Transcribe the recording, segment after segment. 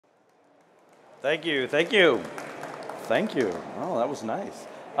Thank you, thank you. Thank you. Oh, that was nice.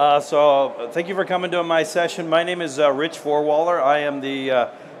 Thank you for coming to my session. My name is Rich Vorwaller. I am the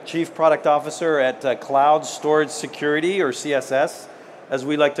Chief Product Officer at Cloud Storage Security, or CSS, as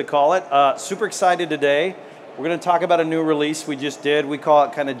we like to call it. Super excited today. We're going to talk about a new release we just did. We call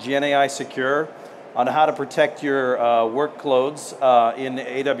it kind of GenAI Secure, on how to protect your workloads in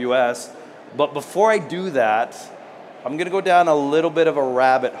AWS. But before I do that, I'm going to go down a little bit of a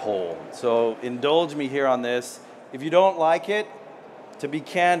rabbit hole. So indulge me here on this. If you don't like it, to be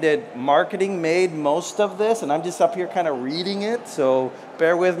candid, marketing made most of this, and I'm just up here kind of reading it, so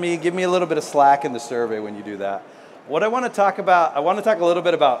bear with me, give me a little bit of slack in the survey when you do that. What I want to talk about, I want to talk a little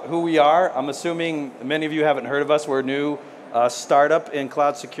bit about who we are. I'm assuming many of you haven't heard of us. We're a new startup in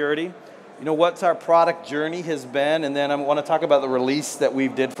cloud security. You know, what's our product journey has been, and then I want to talk about the release that we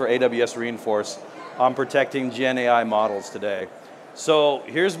did for AWS Reinforce on protecting GenAI models today. So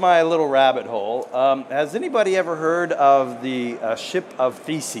here's my little rabbit hole. Has anybody ever heard of the ship of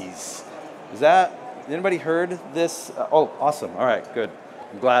Theseus? Anybody heard this? Oh, awesome. All right, good.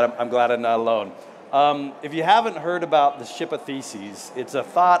 I'm glad I'm not alone. If you haven't heard about the ship of Theseus, it's a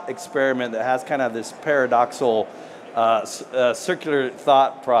thought experiment that has kind of this paradoxical circular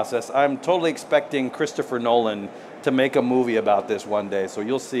thought process. I'm totally expecting Christopher Nolan to make a movie about this one day, so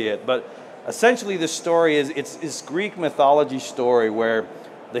you'll see it. But essentially, the story is, it's this Greek mythology story where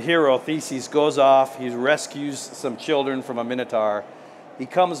the hero, Theseus, goes off, he rescues some children from a minotaur, he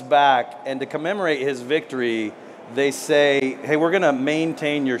comes back, and to commemorate his victory, they say, hey, we're going to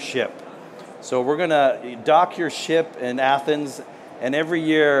maintain your ship. So we're going to dock your ship in Athens, and every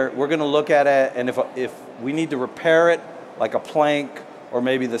year we're going to look at it, and if we need to repair it, like a plank, or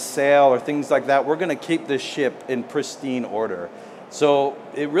maybe the sail, or things like that, we're going to keep this ship in pristine order. So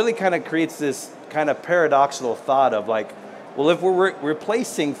it really kind of creates this kind of paradoxical thought of like, well, if we're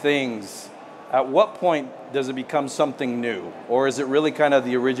replacing things, at what point does it become something new? Or is it really kind of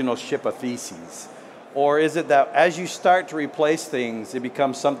the original ship of Theseus? Or is it that as you start to replace things, it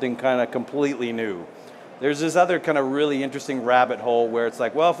becomes something kind of completely new? There's this other kind of really interesting rabbit hole where it's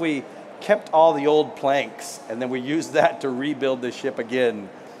like, well, if we kept all the old planks and then we use that to rebuild the ship again,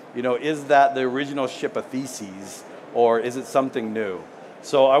 you know, is that the original ship of Theseus? Or is it something new?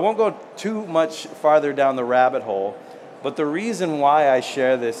 So I won't go too much farther down the rabbit hole, but the reason why I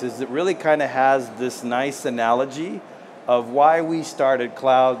share this is it really kind of has this nice analogy of why we started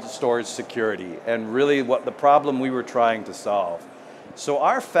cloud storage security and really what the problem we were trying to solve. So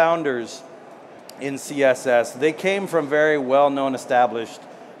our founders in CSS, they came from very well-known established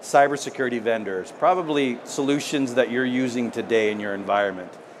cybersecurity vendors, probably solutions that you're using today in your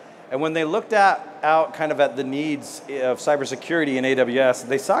environment. And when they looked out kind of at the needs of cybersecurity in AWS,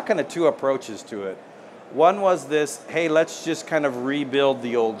 they saw kind of two approaches to it. One was this, hey, let's just kind of rebuild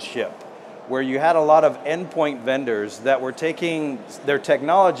the old ship, where you had a lot of endpoint vendors that were taking their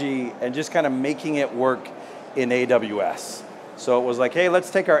technology and just kind of making it work in AWS. So it was like, hey, let's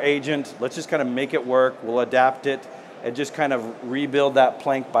take our agent, let's just kind of make it work, we'll adapt it, and just kind of rebuild that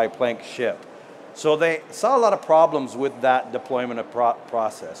plank by plank ship. So they saw a lot of problems with that deployment of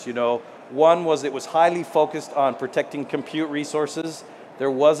process. You know, one was it was highly focused on protecting compute resources.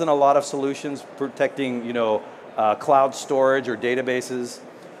 There wasn't a lot of solutions protecting, you know, cloud storage or databases.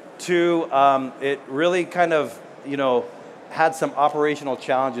 Two, it really kind of, you know, had some operational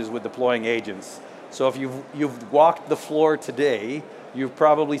challenges with deploying agents. So if you've walked the floor today, you've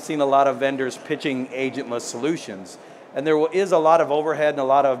probably seen a lot of vendors pitching agentless solutions. And there is a lot of overhead and a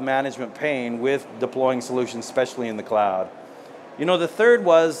lot of management pain with deploying solutions, especially in the cloud. You know, the third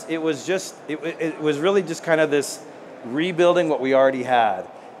was, it was really just kind of this rebuilding what we already had.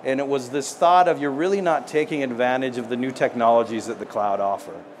 And it was this thought of you're really not taking advantage of the new technologies that the cloud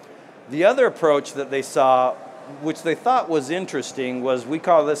offer. The other approach that they saw, which they thought was interesting, was we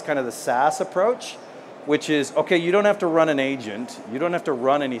call this kind of the SaaS approach, which is, okay, you don't have to run an agent, you don't have to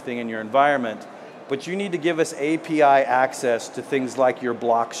run anything in your environment, but you need to give us API access to things like your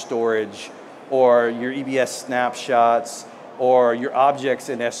block storage or your EBS snapshots or your objects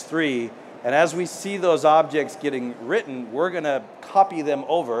in S3. And as we see those objects getting written, we're going to copy them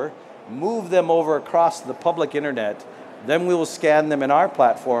over, move them over across the public internet, then we will scan them in our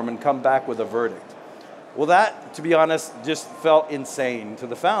platform and come back with a verdict. Well, that, to be honest, just felt insane to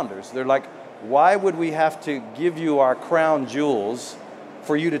the founders. They're like, why would we have to give you our crown jewels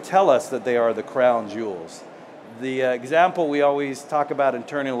for you to tell us that they are the crown jewels? The example we always talk about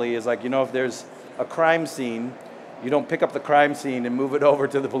internally is like, you know, if there's a crime scene, you don't pick up the crime scene and move it over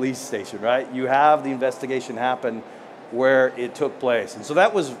to the police station, right? You have the investigation happen where it took place. And so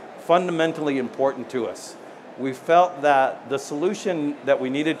that was fundamentally important to us. We felt that the solution that we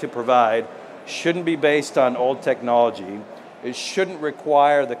needed to provide shouldn't be based on old technology. It shouldn't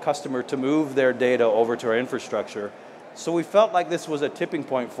require the customer to move their data over to our infrastructure. So we felt like this was a tipping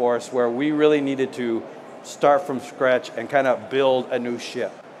point for us where we really needed to start from scratch and kind of build a new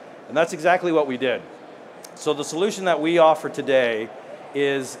ship. And that's exactly what we did. So the solution that we offer today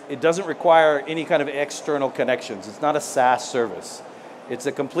is it doesn't require any kind of external connections. It's not a SaaS service. It's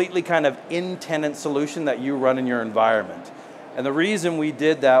a completely kind of in-tenant solution that you run in your environment. And the reason we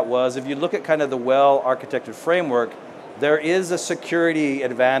did that was if you look at kind of the well-architected framework, there is a security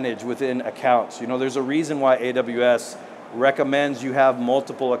advantage within accounts. You know, there's a reason why AWS recommends you have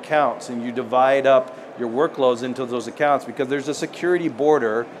multiple accounts and you divide up your workloads into those accounts because there's a security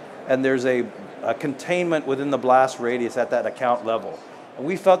border and there's a containment within the blast radius at that account level. And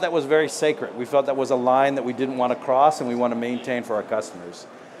we felt that was very sacred. We felt that was a line that we didn't want to cross and we want to maintain for our customers.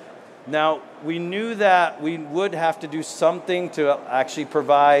 Now, we knew that we would have to do something to actually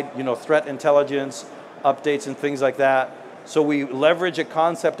provide, you know, threat intelligence, updates and things like that. So we leverage a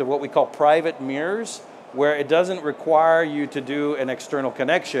concept of what we call private mirrors, where it doesn't require you to do an external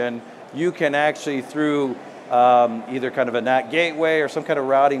connection. You can actually, through either kind of a NAT gateway or some kind of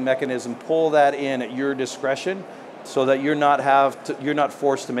routing mechanism, pull that in at your discretion so that you're not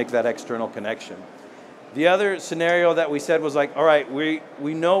forced to make that external connection. The other scenario that we said was like, all right, we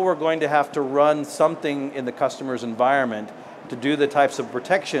know we're going to have to run something in the customer's environment to do the types of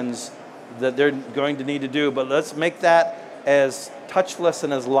protections that they're going to need to do, but let's make that as touchless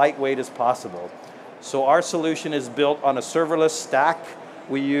and as lightweight as possible. So our solution is built on a serverless stack.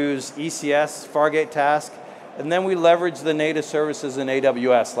 We use ECS, Fargate Task, and then we leverage the native services in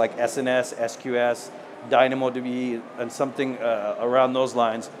AWS like SNS, SQS, DynamoDB, and something around those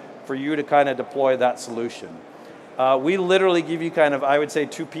lines for you to kind of deploy that solution. We literally give you kind of, I would say,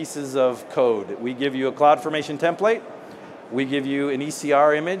 two pieces of code. We give you a CloudFormation template, we give you an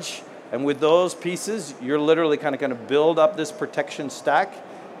ECR image, and with those pieces, you're literally kind of build up this protection stack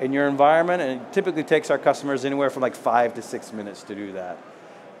in your environment, and it typically takes our customers anywhere from like 5 to 6 minutes to do that.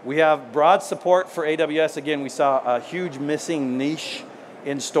 We have broad support for AWS. Again, we saw a huge missing niche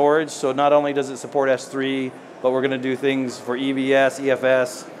in storage, so not only does it support S3, but we're going to do things for EBS,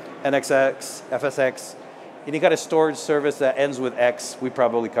 EFS, NXX, FSX, any kind of storage service that ends with X, we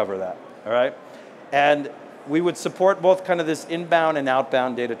probably cover that, all right? And we would support both kind of this inbound and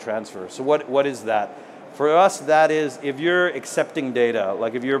outbound data transfer. So what is that? For us, that is if you're accepting data,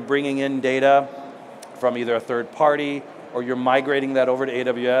 like if you're bringing in data from either a third party or you're migrating that over to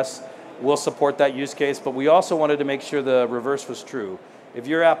AWS, we'll support that use case, but we also wanted to make sure the reverse was true. If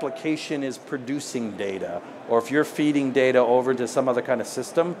your application is producing data, or if you're feeding data over to some other kind of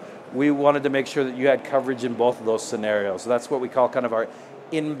system, we wanted to make sure that you had coverage in both of those scenarios. So that's what we call kind of our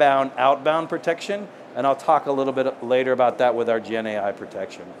inbound, outbound protection, and I'll talk a little bit later about that with our GenAI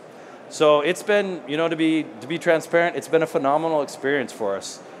protection. So it's been, you know, to be transparent, it's been a phenomenal experience for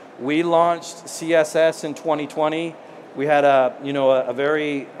us. We launched CSS in 2020. We had a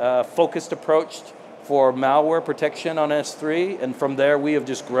very focused approach for malware protection on S3, and from there we have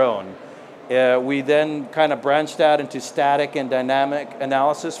just grown. We then kind of branched out into static and dynamic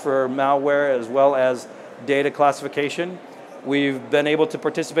analysis for malware as well as data classification. We've been able to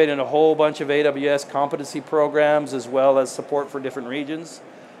participate in a whole bunch of AWS competency programs as well as support for different regions.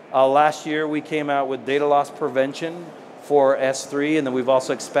 Last year we came out with data loss prevention for S3, and then we've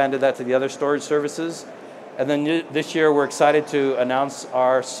also expanded that to the other storage services. And then this year we're excited to announce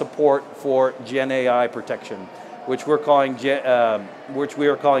our support for GenAI protection, which we are calling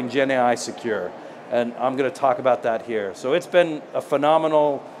GenAI Secure. And I'm going to talk about that here. So it's been a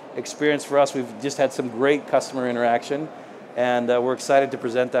phenomenal experience for us. We've just had some great customer interaction, and we're excited to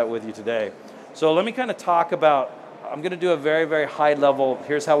present that with you today. So let me kind of talk about, I'm going to do a very, very high level,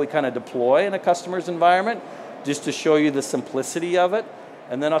 here's how we kind of deploy in a customer's environment, just to show you the simplicity of it.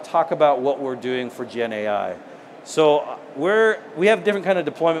 And then I'll talk about what we're doing for GenAI. So we have different kind of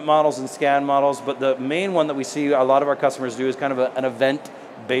deployment models and scan models, but the main one that we see a lot of our customers do is kind of an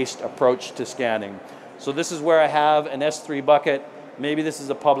event-based approach to scanning. So this is where I have an S3 bucket. Maybe this is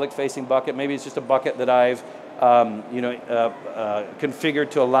a public-facing bucket. Maybe it's just a bucket that I've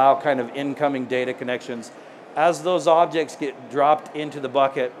configured to allow kind of incoming data connections. As those objects get dropped into the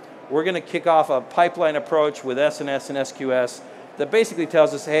bucket, we're going to kick off a pipeline approach with SNS and SQS that basically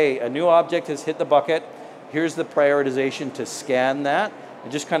tells us, hey, a new object has hit the bucket, here's the prioritization to scan that,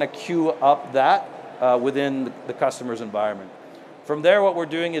 and just kind of queue up that within the customer's environment. From there, what we're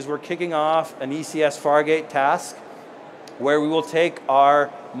doing is we're kicking off an ECS Fargate task where we will take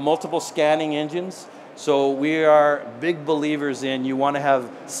our multiple scanning engines. So we are big believers in you want to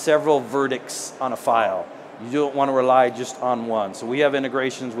have several verdicts on a file. You don't want to rely just on one. So we have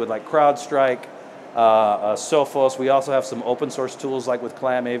integrations with like CrowdStrike, Sophos. We also have some open source tools like with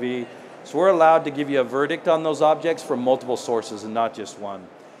ClamAV. So we're allowed to give you a verdict on those objects from multiple sources and not just one.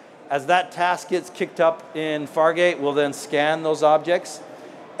 As that task gets kicked up in Fargate, we'll then scan those objects.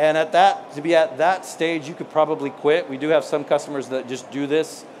 And to be at that stage, you could probably quit. We do have some customers that just do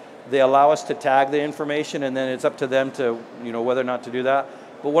this. They allow us to tag the information, and then it's up to them to, whether or not to do that.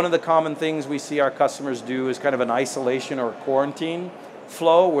 But one of the common things we see our customers do is kind of an isolation or quarantine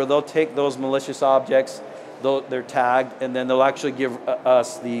flow, where they'll take those malicious objects, they're tagged, and then they'll actually give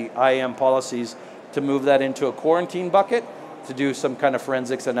us the IAM policies to move that into a quarantine bucket to do some kind of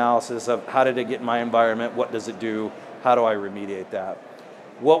forensics analysis of how did it get in my environment, what does it do, how do I remediate that.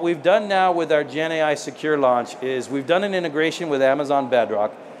 What we've done now with our GenAI Secure launch is we've done an integration with Amazon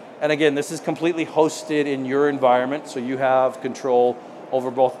Bedrock. And again, this is completely hosted in your environment, so you have control over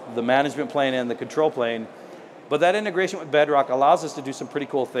both the management plane and the control plane. But that integration with Bedrock allows us to do some pretty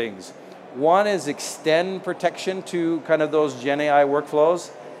cool things. One is extend protection to kind of those GenAI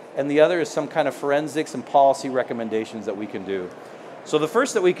workflows, and the other is some kind of forensics and policy recommendations that we can do. So the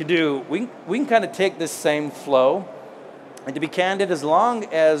first that we could do, we can kind of take this same flow, and to be candid, as long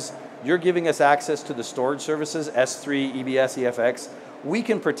as you're giving us access to the storage services, S3, EBS, EFX, we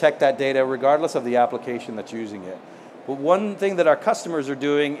can protect that data regardless of the application that's using it. But one thing that our customers are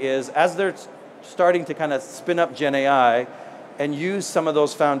doing is, as they're starting to kind of spin up GenAI and use some of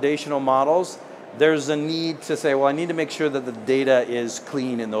those foundational models, there's a need to say, well, I need to make sure that the data is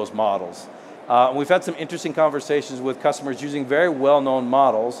clean in those models. We've had some interesting conversations with customers using very well-known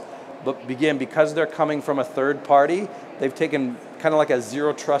models, but again, because they're coming from a third party, they've taken kind of like a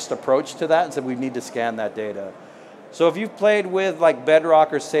zero trust approach to that and said we need to scan that data. So if you've played with like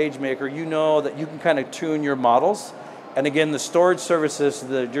Bedrock or SageMaker, you know that you can kind of tune your models. And again, the storage services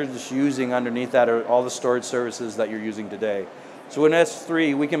that you're just using underneath that are all the storage services that you're using today. So in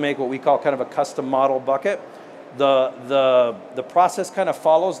S3, we can make what we call kind of a custom model bucket. The process kind of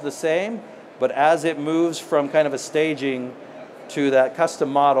follows the same, but as it moves from kind of a staging to that custom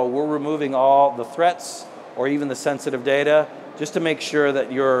model, we're removing all the threats or even the sensitive data just to make sure that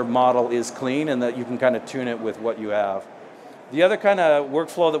your model is clean and that you can kind of tune it with what you have. The other kind of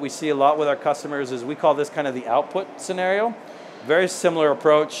workflow that we see a lot with our customers is we call this kind of the output scenario. Very similar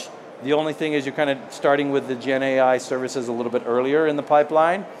approach. The only thing is you're kind of starting with the GenAI services a little bit earlier in the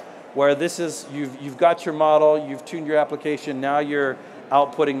pipeline, where this is, you've got your model, you've tuned your application, now you're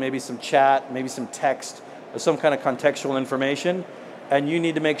outputting maybe some chat, maybe some text, or some kind of contextual information, and you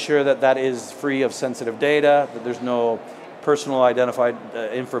need to make sure that that is free of sensitive data, that there's no personal identified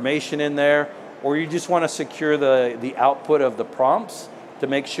information in there, or you just want to secure the output of the prompts to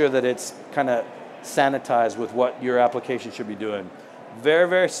make sure that it's kind of sanitized with what your application should be doing. Very,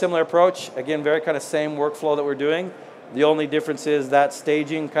 very similar approach. Again, very kind of same workflow that we're doing. The only difference is that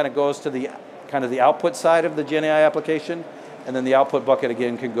staging kind of goes to the kind of the output side of the GenAI application, and then the output bucket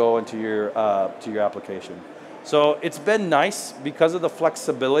again can go into your application. So it's been nice because of the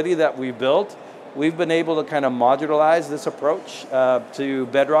flexibility that we built. We've been able to kind of modularize this approach to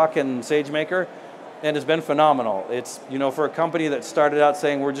Bedrock and SageMaker, and it's been phenomenal. It's, for a company that started out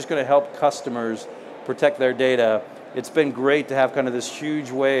saying we're just going to help customers protect their data, it's been great to have kind of this huge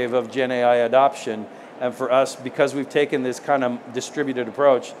wave of GenAI adoption, and for us, because we've taken this kind of distributed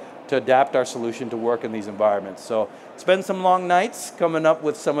approach to adapt our solution to work in these environments. So it's been some long nights coming up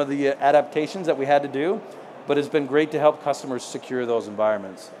with some of the adaptations that we had to do, but it's been great to help customers secure those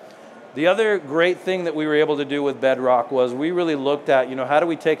environments. The other great thing that we were able to do with Bedrock was we really looked at, how do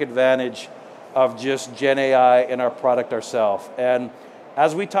we take advantage of just GenAI in our product ourselves? And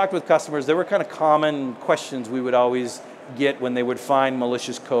as we talked with customers, there were kind of common questions we would always get when they would find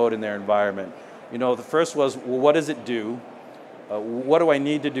malicious code in their environment. The first was, well, what does it do? What do I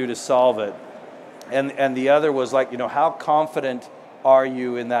need to do to solve it? And the other was like, how confident are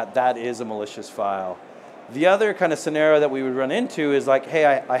you in that is a malicious file? The other kind of scenario that we would run into is like, hey,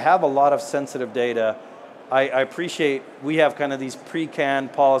 I have a lot of sensitive data. I appreciate we have kind of these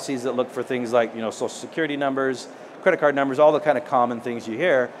pre-canned policies that look for things like, social security numbers, credit card numbers, all the kind of common things you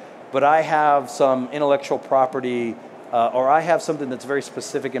hear, but I have some intellectual property or I have something that's very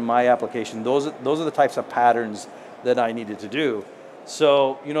specific in my application. Those are the types of patterns that I needed to do.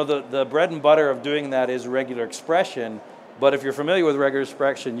 So, the bread and butter of doing that is regular expression, but if you're familiar with regular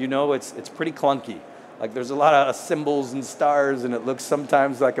expression, it's pretty clunky. Like there's a lot of symbols and stars and it looks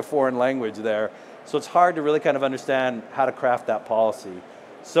sometimes like a foreign language there. So it's hard to really kind of understand how to craft that policy.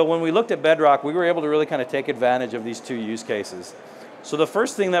 So when we looked at Bedrock, we were able to really kind of take advantage of these two use cases. So the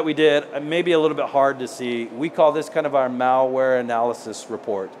first thing that we did, maybe a little bit hard to see, we call this kind of our malware analysis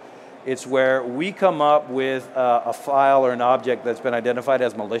report. It's where we come up with a file or an object that's been identified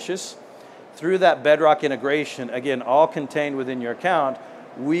as malicious. Through that Bedrock integration, again, all contained within your account,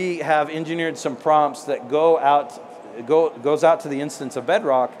 we have engineered some prompts that goes out to the instance of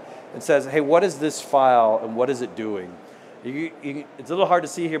Bedrock and says, hey, what is this file and what is it doing? It's a little hard to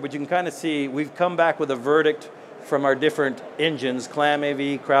see here, but you can kind of see we've come back with a verdict from our different engines,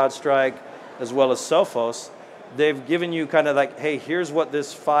 ClamAV, CrowdStrike, as well as Sophos. They've given you kind of like, hey, here's what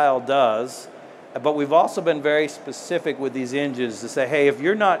this file does, but we've also been very specific with these engines to say, hey, if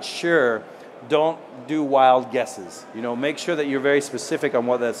you're not sure, don't do wild guesses. Make sure that you're very specific on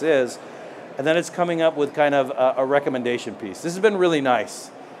what this is, and then it's coming up with kind of a recommendation piece. This has been really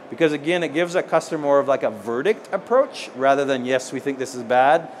nice, because again, it gives a customer more of like a verdict approach, rather than, yes, we think this is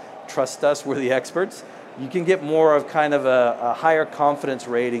bad, trust us, we're the experts. You can get more of kind of a higher confidence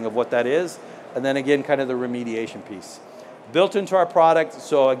rating of what that is, and then again, kind of the remediation piece. Built into our product,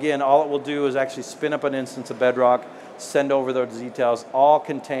 so again, all it will do is actually spin up an instance of Bedrock, send over those details, all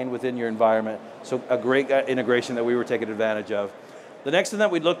contained within your environment. So a great integration that we were taking advantage of. The next thing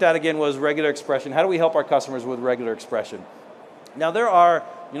that we looked at again was regular expression. How do we help our customers with regular expression? Now there are,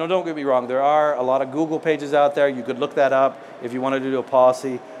 don't get me wrong, there are a lot of Google pages out there. You could look that up if you wanted to do a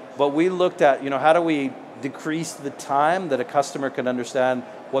policy. But we looked at, how do we decrease the time that a customer can understand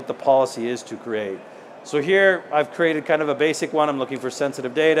what the policy is to create. So here I've created kind of a basic one. I'm looking for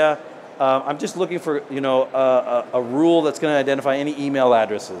sensitive data. I'm just looking for a rule that's going to identify any email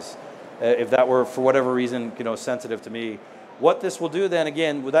addresses, if that were for whatever reason sensitive to me. What this will do then,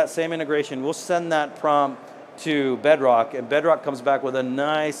 again, with that same integration, we'll send that prompt to Bedrock, and Bedrock comes back with a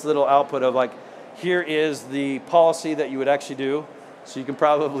nice little output of like, here is the policy that you would actually do. So you can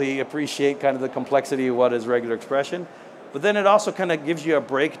probably appreciate kind of the complexity of what is regular expression. But then it also kind of gives you a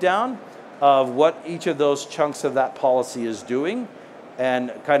breakdown of what each of those chunks of that policy is doing,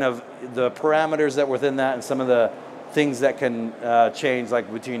 and kind of the parameters that within that, and some of the things that can change,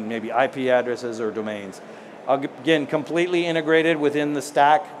 like between maybe IP addresses or domains. Again, completely integrated within the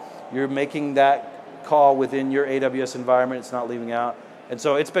stack. You're making that call within your AWS environment. It's not leaving out. And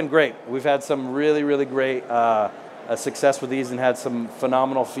so it's been great. We've had some really, really great success with these, and had some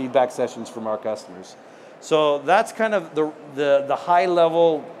phenomenal feedback sessions from our customers. So that's kind of the high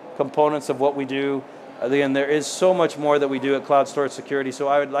level components of what we do. Again, there is so much more that we do at Cloud Storage Security, so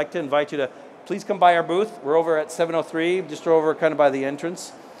I would like to invite you to please come by our booth. We're over at 703, just over kind of by the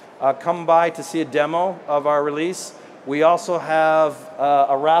entrance. Come by to see a demo of our release. We also have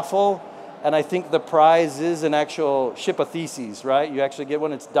a raffle, and I think the prize is an actual ship a theses, right? You actually get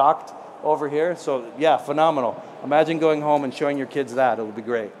one, it's docked over here. So yeah, phenomenal. Imagine going home and showing your kids that, it'll be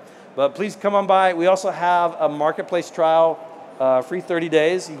great. But please come on by. We also have a marketplace trial, free 30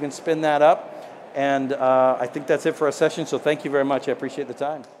 days. You can spin that up. And I think that's it for our session, so thank you very much. I appreciate the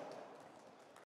time.